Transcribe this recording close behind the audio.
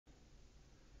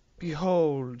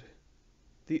Behold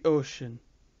the ocean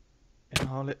and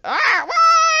all it.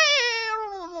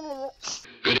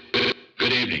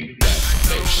 Good evening.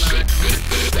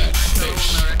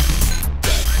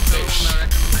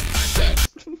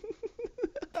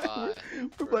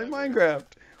 We're playing Minecraft.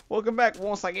 Welcome back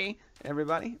once again,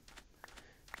 everybody.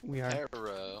 We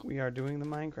are doing the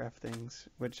Minecraft things,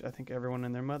 which I think everyone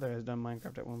and their mother has done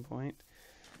Minecraft at one point.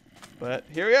 But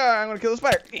here we are. I'm gonna kill the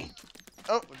spider.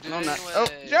 Oh, no, I'm not. Oh,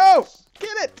 Joe!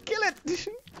 Kill it! Kill it! Kill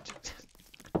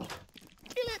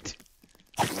it!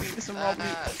 We need some raw meat.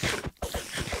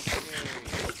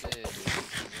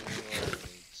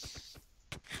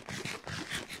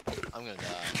 I'm gonna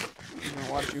die. I'm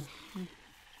gonna watch you.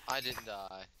 I didn't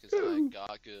die because I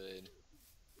got good.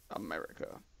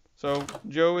 America. So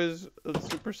Joe is a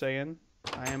Super Saiyan.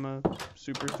 I am a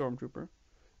Super Stormtrooper.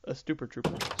 A Stupor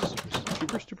Trooper.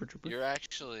 Super Trooper. You're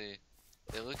actually.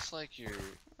 It looks like you're.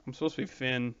 I'm supposed to be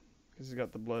Finn because he's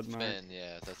got the blood mark. Finn,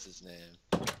 yeah, that's his name.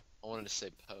 I wanted to say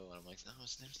Poe, and I'm like, no,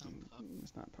 his name's not Poe.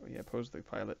 It's not Poe. Yeah, Poe's the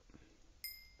pilot.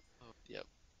 Oh, yep.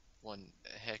 One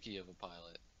hecky of a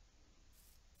pilot.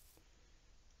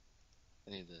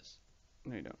 I need this.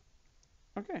 No, you don't.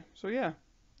 Okay, so yeah,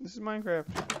 this is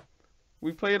Minecraft.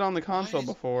 We've played on the console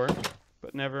before,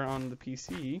 but never on the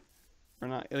PC, or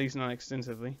not, at least not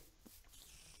extensively.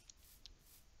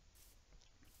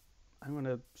 I'm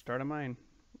gonna start a mine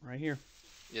right here.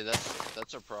 Yeah,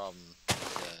 that's our problem.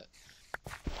 That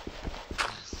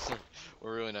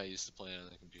we're really not used to playing on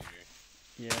the computer.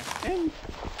 Yeah, and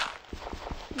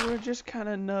we're just kind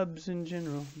of nubs in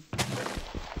general.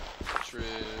 True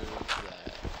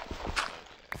that.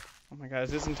 Okay. Oh my god,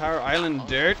 is this entire island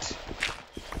dirt?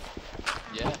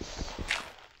 Yes.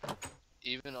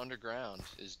 Even underground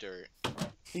is dirt.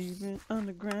 Even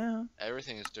underground.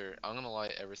 Everything is dirt. I'm gonna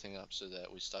light everything up so that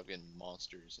we stop getting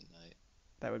monsters at night.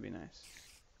 That would be nice.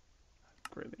 I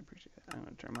greatly appreciate that. I'm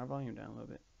gonna turn my volume down a little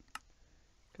bit.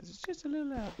 Because it's just a little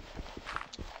loud.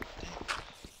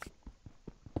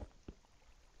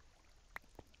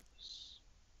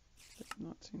 Does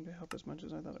not seem to help as much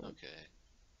as I thought it would. Okay.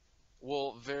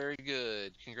 Well, very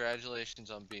good. Congratulations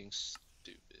on being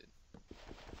stupid.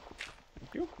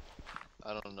 Thank you.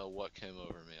 I don't know what came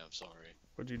over me. I'm sorry.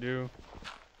 What'd you do?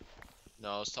 No,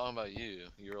 I was talking about you.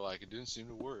 You were like, it didn't seem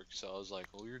to work. So I was like,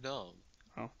 well, you're dumb.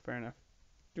 Oh, fair enough.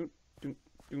 Doot.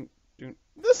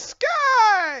 The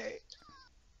sky!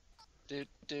 I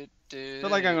feel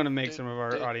like I'm gonna make some of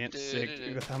our audience sick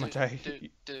with how much I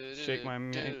shake my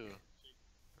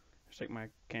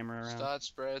camera around. Start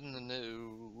spreading the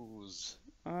news.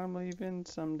 I'm leaving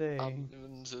someday. I'm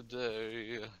leaving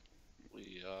today.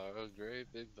 We are a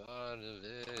great big part of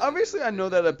it. Obviously, I know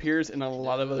that appears in a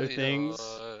lot of other things,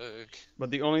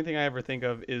 but the only thing I ever think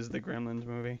of is the Gremlins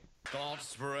movie. Start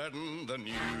spreading the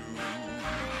news.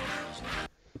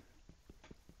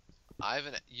 I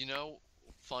haven't,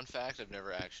 fun fact, I've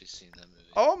never actually seen that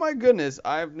movie. Oh my goodness,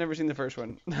 I've never seen the first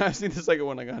one. I've seen the second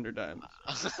one like 100 times.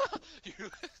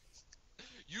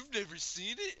 You've never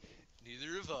seen it?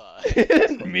 Neither have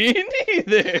I. Me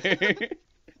neither.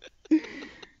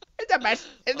 It's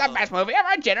the best movie of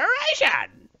our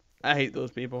generation. I hate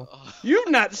those people. You've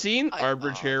not seen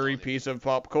arbitrary piece of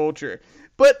pop culture,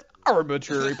 but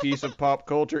arbitrary piece of pop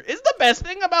culture is the best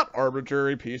thing about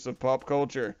arbitrary piece of pop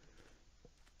culture.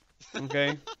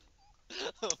 Okay.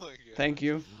 Oh my god. Thank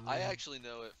you. I actually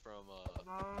know it from.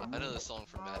 I know the song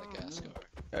from Madagascar.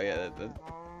 Oh yeah.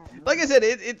 Like I said,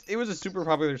 it was a super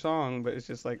popular song, but it's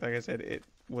just like I said, it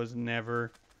was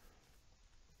never.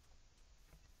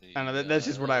 I don't know, that's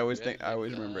just what I always think. I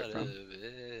always remember it from.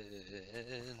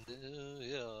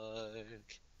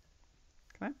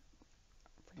 Can I?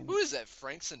 Who is that?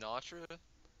 Frank Sinatra?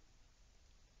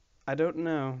 I don't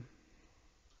know.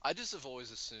 I just have always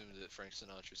assumed that Frank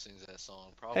Sinatra sings that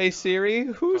song. Probably Hey not. Siri,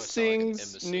 who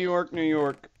sings like New York, New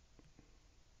York?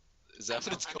 Is that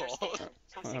what it's called?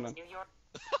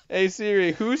 Hey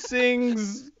Siri, who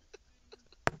sings?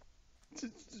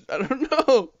 I don't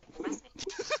know.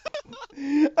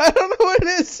 I don't know what it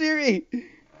is, Siri.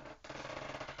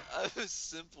 I have a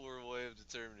simpler way of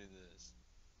determining this.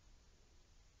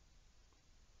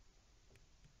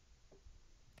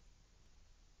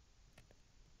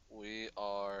 We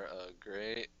are a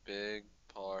great big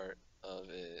part of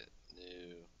it,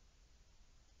 new.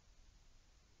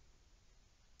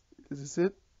 Is this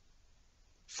it?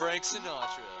 Frank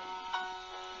Sinatra.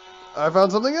 I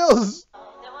found something else.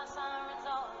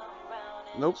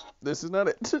 Nope, this is not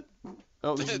it.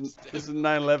 Oh, this is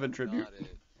 9/11 tribute. Not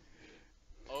it.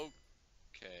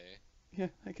 Okay. Yeah,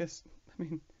 I guess. I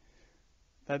mean,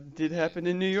 that did happen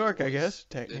in New York, I guess,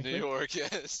 technically. In New York,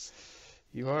 yes.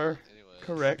 You are anyways,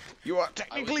 correct. You are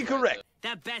technically correct.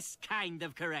 The best kind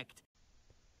of correct.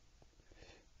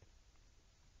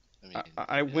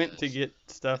 I went to get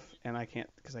stuff and I can't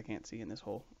because I can't see in this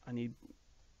hole. I need.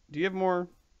 Do you have more?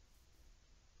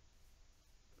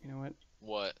 You know what?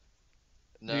 What?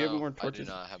 No, do you have more torches?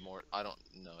 I do not have more. I don't.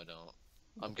 No, I don't.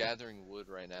 I'm gathering wood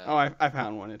right now. Oh, I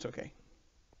found one. It's okay.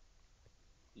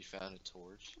 You found a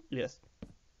torch? Yes.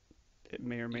 It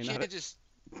may or may not.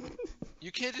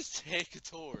 You can't just take a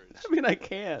torch. I mean, I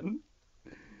can.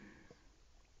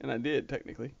 And I did,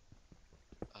 technically.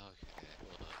 Okay,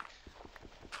 look.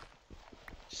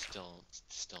 Just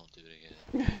don't do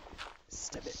it again.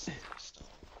 Stop it. Just don't.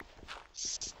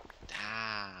 Stop.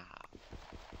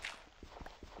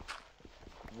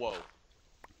 Whoa.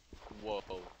 Whoa.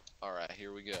 Alright,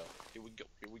 here we go. Here we go.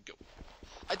 Here we go.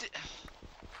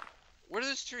 Where did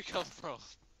this tree come from?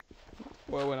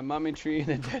 Well, when a mommy tree and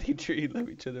a daddy tree love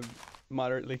each other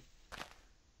moderately.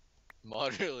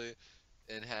 Moderately.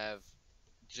 And have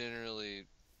generally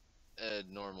a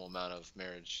normal amount of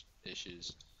marriage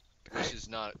issues. Which is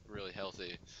not really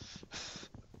healthy.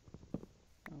 Oh,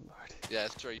 Lord. Yeah,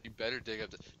 that's right. You better dig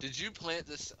up the... Did you plant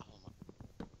this... Oh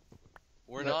my...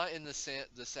 We're not in the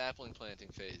sapling planting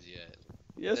phase yet.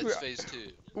 Yes, that's phase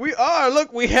 2. We are!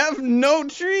 Look, we have no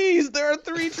trees! There are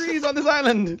 3 trees on this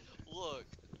island! Look,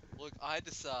 I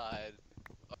decide...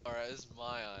 Alright, this is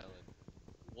my island.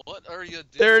 What are you doing?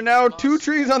 There are now 2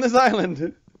 trees on this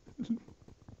island!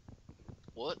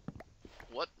 What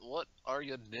are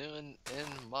you doing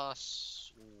in my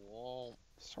swamp?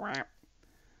 Swamp.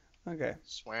 Okay.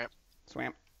 Swamp.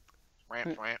 Swamp.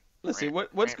 Swamp. Let's see,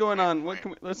 what's going on?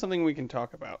 What's something we can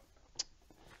talk about?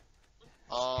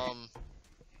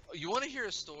 You want to hear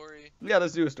a story? Yeah,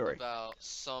 let's do a story. About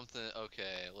something.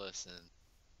 Okay, listen.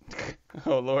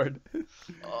 Oh, Lord. Okay,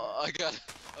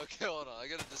 hold on. I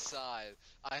gotta decide.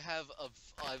 I have a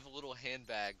little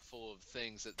handbag full of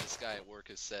things that this guy at work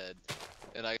has said,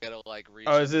 and I gotta like reach.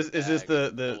 Oh, is this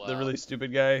the really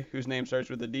stupid guy whose name starts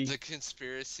with a D? The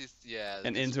conspiracy, yeah.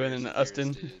 And Intuin and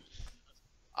Ustin.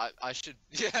 I should,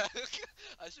 yeah.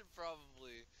 I should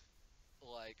probably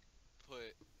like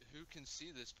put who can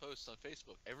see this post on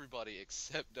Facebook. Everybody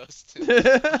except Dustin.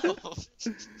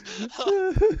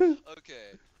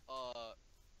 Okay. Oh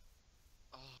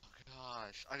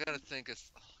gosh, I gotta think of.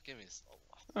 Oh, give me.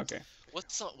 Okay.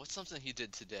 What's something he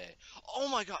did today? Oh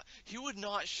my god, he would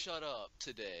not shut up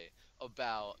today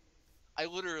about. I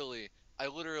literally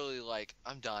like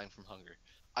I'm dying from hunger.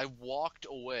 I walked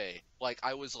away like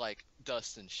I was like,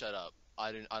 Dustin, shut up.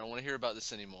 I don't want to hear about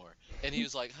this anymore. And he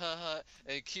was like, haha,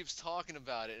 and he keeps talking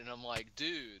about it, and I'm like,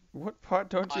 dude. What part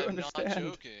don't you understand? I'm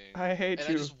not joking. I hate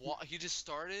and you. He just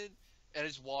started, and I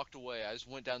just walked away. I just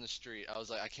went down the street. I was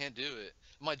like, I can't do it.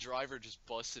 My driver just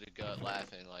busted a gut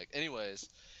laughing. Like, anyways,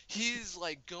 he's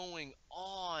like going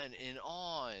on and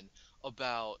on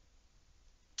about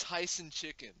Tyson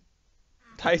chicken.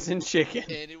 Tyson chicken.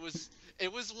 And it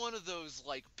was one of those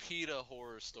like PETA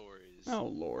horror stories. Oh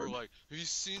Lord. Or like, have you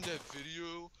seen that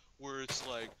video where it's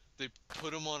like they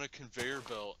put them on a conveyor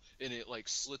belt and it like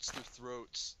slits their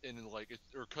throats and then like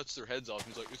or cuts their heads off?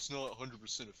 And he's like, it's not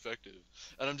 100% effective.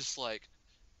 And I'm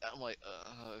like,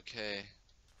 okay,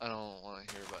 I don't want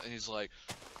to hear about it. And he's like,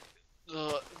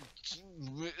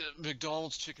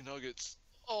 McDonald's chicken nuggets.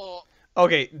 Oh.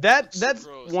 Okay, that's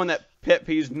gross. One that pet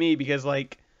peeves me because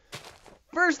like.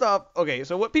 First off, okay,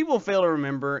 so what people fail to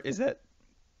remember is that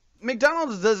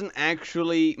McDonald's doesn't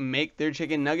actually make their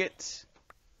chicken nuggets.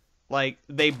 Like,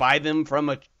 they buy them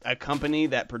from a company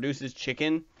that produces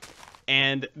chicken.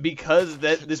 And because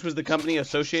this was the company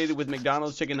associated with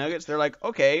McDonald's chicken nuggets, they're like,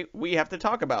 okay, we have to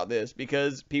talk about this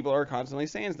because people are constantly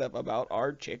saying stuff about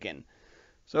our chicken.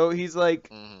 So he's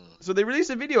like, so they release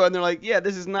a video and they're like, yeah,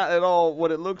 this is not at all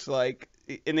what it looks like.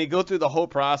 And they go through the whole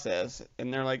process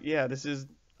and they're like, yeah, this is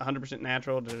 100%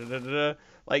 natural,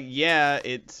 like, yeah,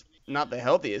 it's not the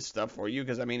healthiest stuff for you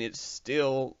because I mean it's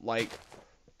still like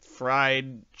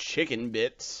fried chicken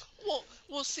bits.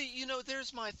 Well, see, you know,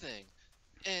 there's my thing,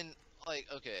 and like,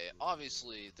 okay,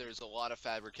 obviously there's a lot of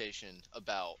fabrication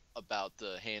about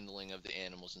the handling of the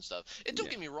animals and stuff. And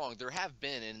don't get me wrong, there have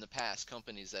been in the past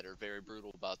companies that are very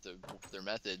brutal about their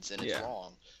methods, and it's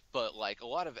wrong. But like a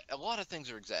lot of things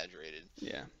are exaggerated.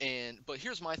 Yeah. But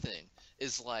here's my thing: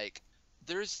 is like.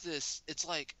 There's this, it's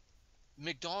like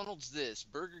McDonald's this,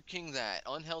 Burger King that,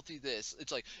 unhealthy this.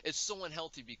 It's like, it's so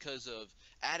unhealthy because of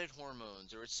added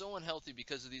hormones, or it's so unhealthy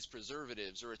because of these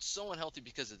preservatives, or it's so unhealthy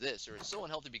because of this, or it's so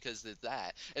unhealthy because of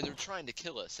that, and they're trying to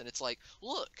kill us. And it's like,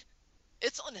 look,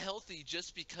 it's unhealthy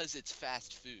just because it's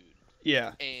fast food.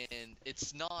 Yeah. And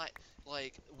it's not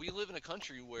like we live in a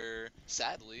country where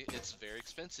sadly it's very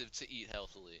expensive to eat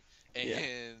healthily. And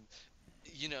Yeah.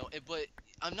 you know, but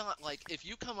I'm not like, if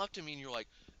you come up to me and you're like,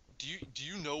 do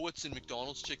you know what's in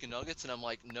McDonald's chicken nuggets? And I'm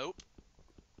like, nope,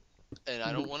 and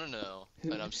I don't want to know,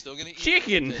 and I'm still gonna eat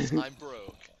chicken because I'm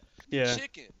broke. Yeah.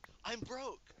 Chicken, I'm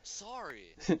broke.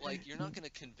 Sorry. Like, you're not gonna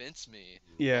convince me.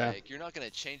 Yeah. Like, you're not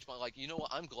gonna change my, like, you know what?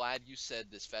 I'm glad you said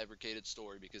this fabricated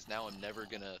story, because now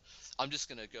I'm just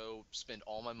gonna go spend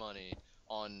all my money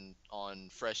on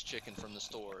fresh chicken from the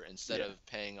store instead of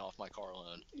paying off my car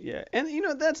loan. Yeah, and you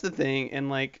know that's the thing, and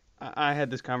like I had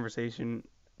this conversation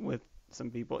with some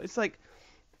people. It's like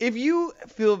if you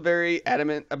feel very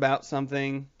adamant about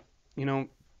something, you know,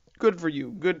 good for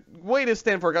you. Good way to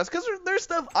stand for us. Because there's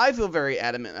stuff I feel very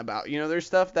adamant about. You know, there's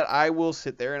stuff that I will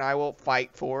sit there and I will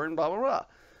fight for and blah, blah, blah.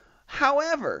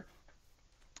 However,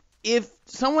 if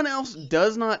someone else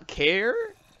does not care,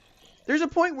 there's a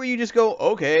point where you just go,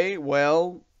 okay,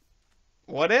 well,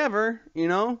 whatever, you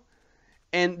know?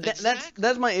 And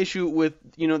that's my issue with,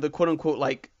 you know, the quote-unquote,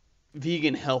 like,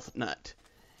 vegan health nut.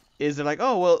 Is they're like,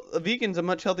 oh, well, a vegan's a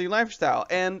much healthier lifestyle.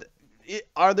 And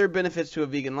are there benefits to a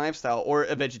vegan lifestyle or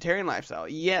a vegetarian lifestyle?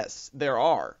 Yes, there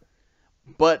are.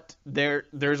 But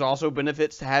there's also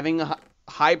benefits to having a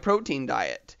high protein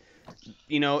diet.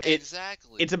 You know,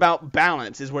 it's about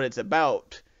balance is what it's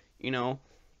about, you know.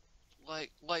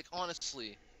 Like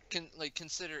honestly,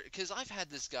 consider, because I've had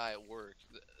this guy at work,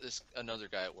 another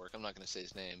guy at work, I'm not going to say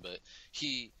his name, but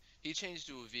he changed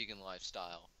to a vegan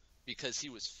lifestyle because he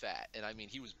was fat, and I mean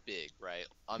he was big, right?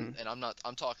 I'm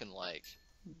talking like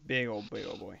big old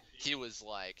boy. He was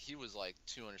like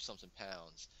 200 something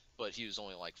pounds, but he was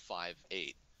only like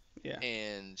 5'8". Yeah.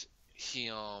 And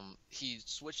he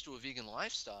switched to a vegan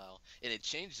lifestyle, and it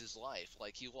changed his life.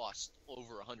 Like, he lost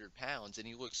over 100 pounds, and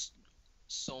he looks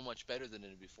so much better than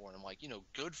it before. And I'm like, you know,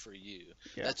 good for you.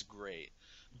 Yeah. That's great.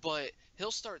 But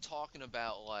he'll start talking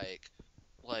about like,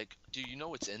 do you know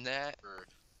what's in that? Or,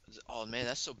 oh man,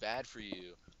 that's so bad for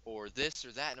you. Or this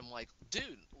or that. And I'm like,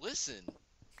 dude, listen,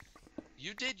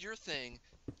 you did your thing.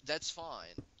 That's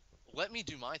fine. Let me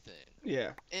do my thing.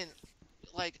 Yeah. And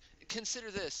like, consider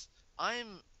this.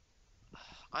 I'm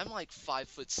like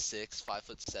 5'6",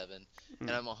 5'7",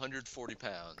 and I'm 140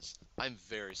 pounds. I'm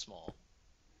very small.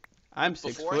 I'm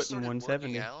 6 foot and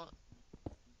 170.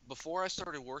 Before I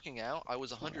started working out, I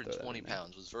was 120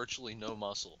 pounds, with virtually no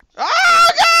muscle. Oh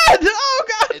God! Oh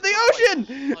God! The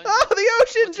ocean! Like oh, the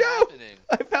ocean, What's Joe! Happening?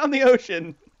 I found the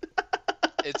ocean.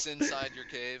 It's inside your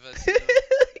cave.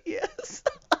 Yes.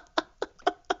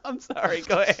 I'm sorry.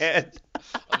 Go ahead.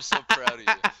 I'm so proud of you.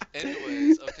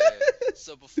 Anyways, okay.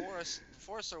 So before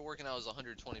I started working out, I was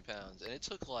 120 pounds, and it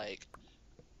took like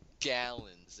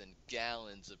gallons and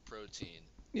gallons of protein.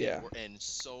 Yeah. And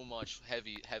so much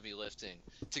heavy lifting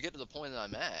to get to the point that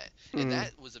I'm at. And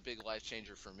that was a big life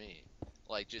changer for me.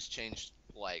 Like, just changed,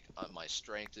 like, my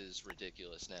strength is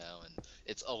ridiculous now, and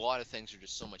it's a lot of things are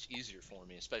just so much easier for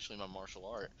me, especially my martial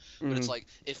art. But it's like,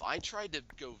 if I tried to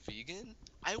go vegan,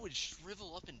 I would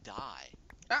shrivel up and die.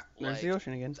 Ah, there's the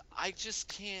ocean again. I just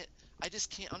can't.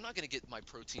 I'm not gonna get my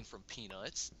protein from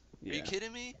peanuts. Yeah. Are you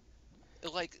kidding me?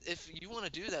 Like, if you want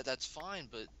to do that, that's fine,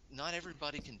 but not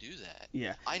everybody can do that.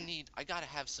 Yeah. I gotta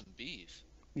have some beef.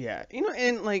 Yeah, you know,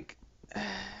 and like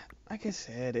I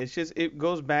said, it's just, it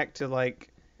goes back to like,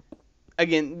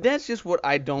 again, that's just what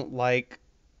I don't like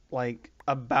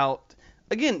about,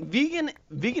 again,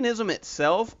 veganism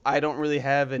itself, I don't really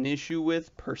have an issue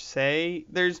with per se.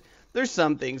 There's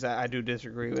some things I do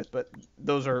disagree with, but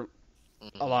those are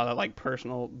a lot of like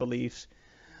personal beliefs.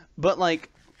 But like,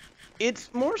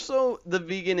 it's more so the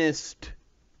veganist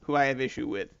who I have issue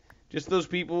with. Just those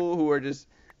people who are just...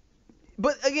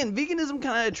 But again, veganism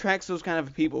kind of attracts those kind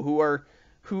of people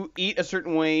who eat a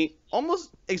certain way almost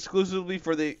exclusively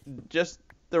for the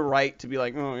right to be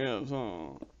like, oh yeah,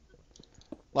 so...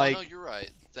 Like, oh, no, you're right.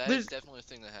 That is definitely a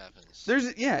thing that happens.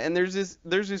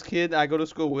 There's this kid I go to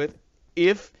school with.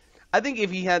 I think if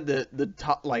he had the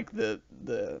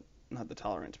not the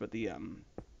tolerance, but the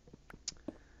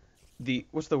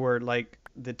what's the word, like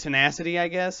the tenacity, I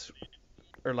guess,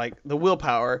 or like the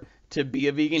willpower to be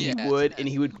a vegan, he would, and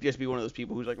he would just be one of those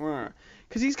people who's like,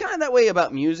 because he's kind of that way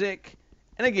about music.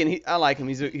 And again, I like him.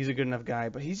 He's a good enough guy,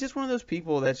 but he's just one of those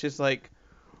people that's just like,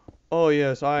 oh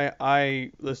yes,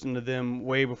 I listened to them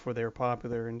way before they were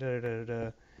popular, and da da da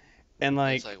da. And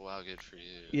like, it's like, wow, good for you.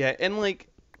 Yeah, and like,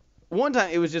 one time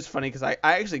it was just funny because I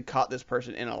actually caught this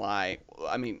person in a lie.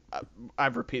 I mean,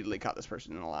 I've repeatedly caught this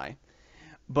person in a lie.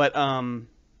 But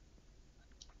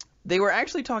they were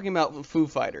actually talking about Foo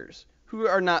Fighters, who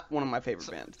are not one of my favorite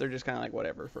bands. They're just kind of like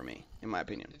whatever for me, in my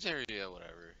opinion. Yeah,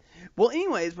 whatever. Well,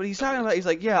 anyways, but he's talking about, he's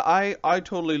like, yeah, I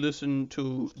totally listened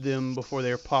to them before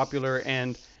they were popular,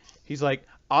 and he's like,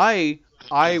 I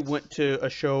went to a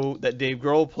show that Dave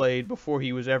Grohl played before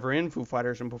he was ever in Foo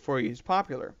Fighters and before he was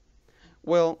popular.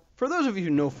 Well, for those of you who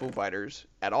know Foo Fighters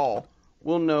at all,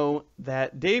 will know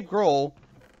that Dave Grohl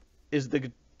is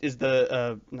not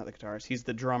the guitarist, he's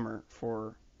the drummer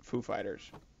for Foo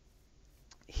Fighters.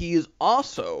 He is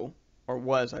also, or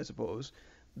was, I suppose,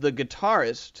 the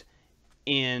guitarist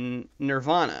in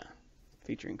Nirvana,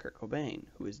 featuring Kurt Cobain,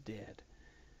 who is dead.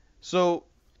 So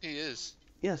he is.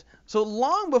 Yes. So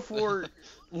long before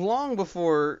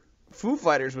Foo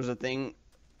Fighters was a thing,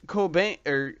 Cobain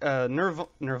or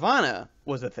Nirvana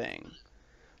was a thing.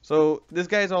 So this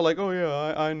guy's all like, "Oh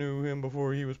yeah, I knew him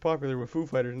before he was popular with Foo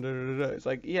Fighters." And da, da, da, da. It's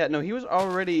like, yeah, no, he was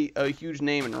already a huge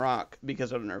name in rock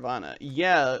because of Nirvana.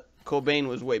 Yeah, Cobain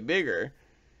was way bigger,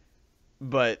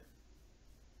 but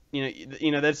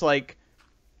you know that's like,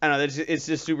 I don't know, it's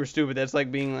just super stupid. That's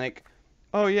like being like,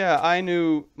 "Oh yeah, I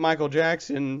knew Michael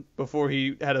Jackson before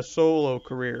he had a solo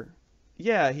career."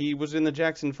 Yeah, he was in the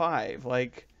Jackson 5.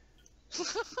 Like,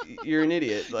 you're an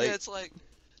idiot. Like, yeah, it's like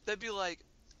that'd be like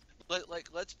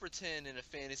let's pretend in a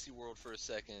fantasy world for a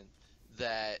second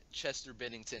that Chester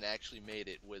Bennington actually made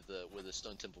it with the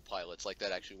Stone Temple Pilots. Like,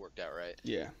 that actually worked out, right?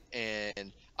 Yeah.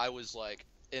 And I'm just like,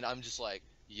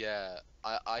 yeah,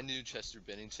 I knew Chester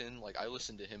Bennington. Like, I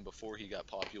listened to him before he got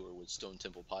popular with Stone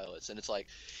Temple Pilots, and it's like,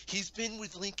 he's been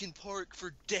with Linkin Park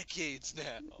for decades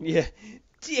now. Yeah,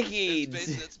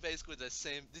 decades. That's basically the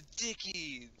same. The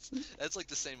decades. That's like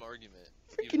the same argument.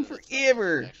 Freaking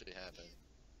forever. Actually happened.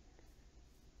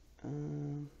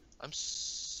 I'm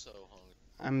so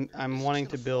hungry. I'm wanting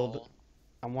to build. Fall.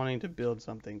 I'm wanting to build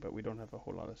something, but we don't have a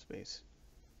whole lot of space.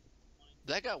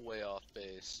 That got way off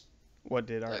base. What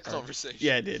did our conversation?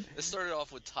 Yeah, it did. It started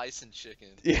off with Tyson chicken.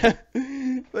 Yeah,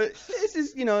 but it's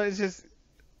just, it's just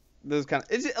those kind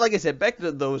of. It's just, like I said, back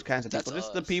to those kinds of people.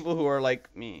 Just the people who are like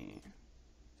me.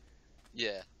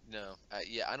 Yeah. No.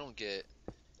 I don't get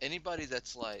anybody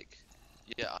that's like,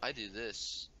 yeah, I do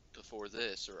this before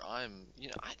this, or I'm,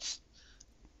 I just,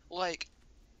 like,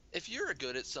 if you're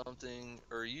good at something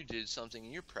or you did something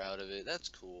and you're proud of it, that's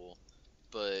cool,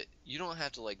 but you don't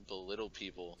have to like belittle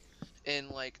people. And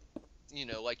like,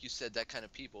 like you said, that kind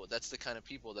of people, that's the kind of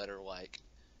people that are like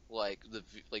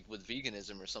with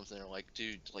veganism or something, are like,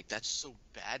 dude, like, that's so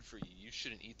bad for you, you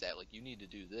shouldn't eat that, like, you need to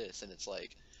do this. And it's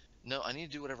like, no, I need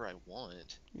to do whatever I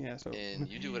want. Yeah. So. And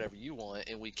you do whatever you want,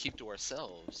 and we keep to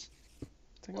ourselves.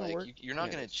 Like, you're not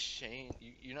gonna change.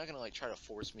 You're not gonna like try to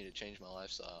force me to change my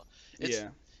lifestyle. It's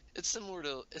similar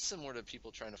to people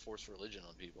trying to force religion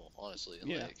on people, honestly.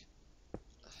 Yeah.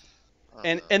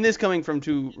 Like, and this coming from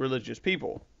two religious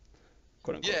people,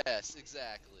 quote unquote. Yes,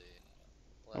 exactly.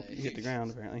 Like, you hit the ground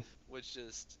apparently. Which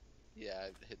just, yeah, I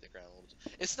hit the ground a little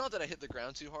bit. It's not that I hit the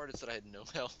ground too hard. It's that I had no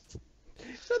health.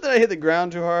 It's not that I hit the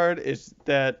ground too hard. It's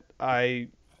that I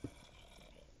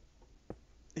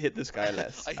hit the sky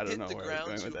less. I don't know where I'm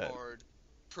going with that. I hit the ground too hard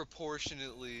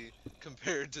proportionately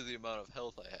compared to the amount of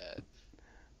health I had.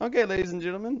 Okay, ladies and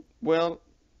gentlemen. Well,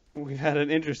 we've had an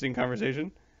interesting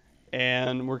conversation,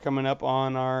 and we're coming up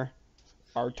on our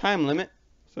time limit,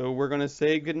 so we're going to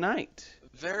say good night.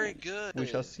 Very good. We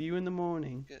shall see you in the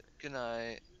morning. Good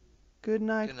night. Good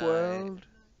night, world.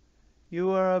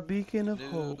 You are a beacon of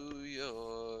hope. New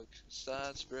York,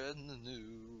 start spreading the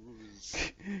news.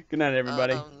 Good night,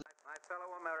 everybody. My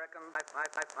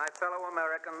fellow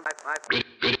Americans,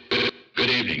 Good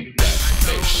evening.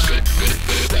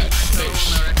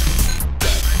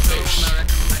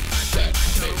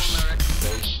 American.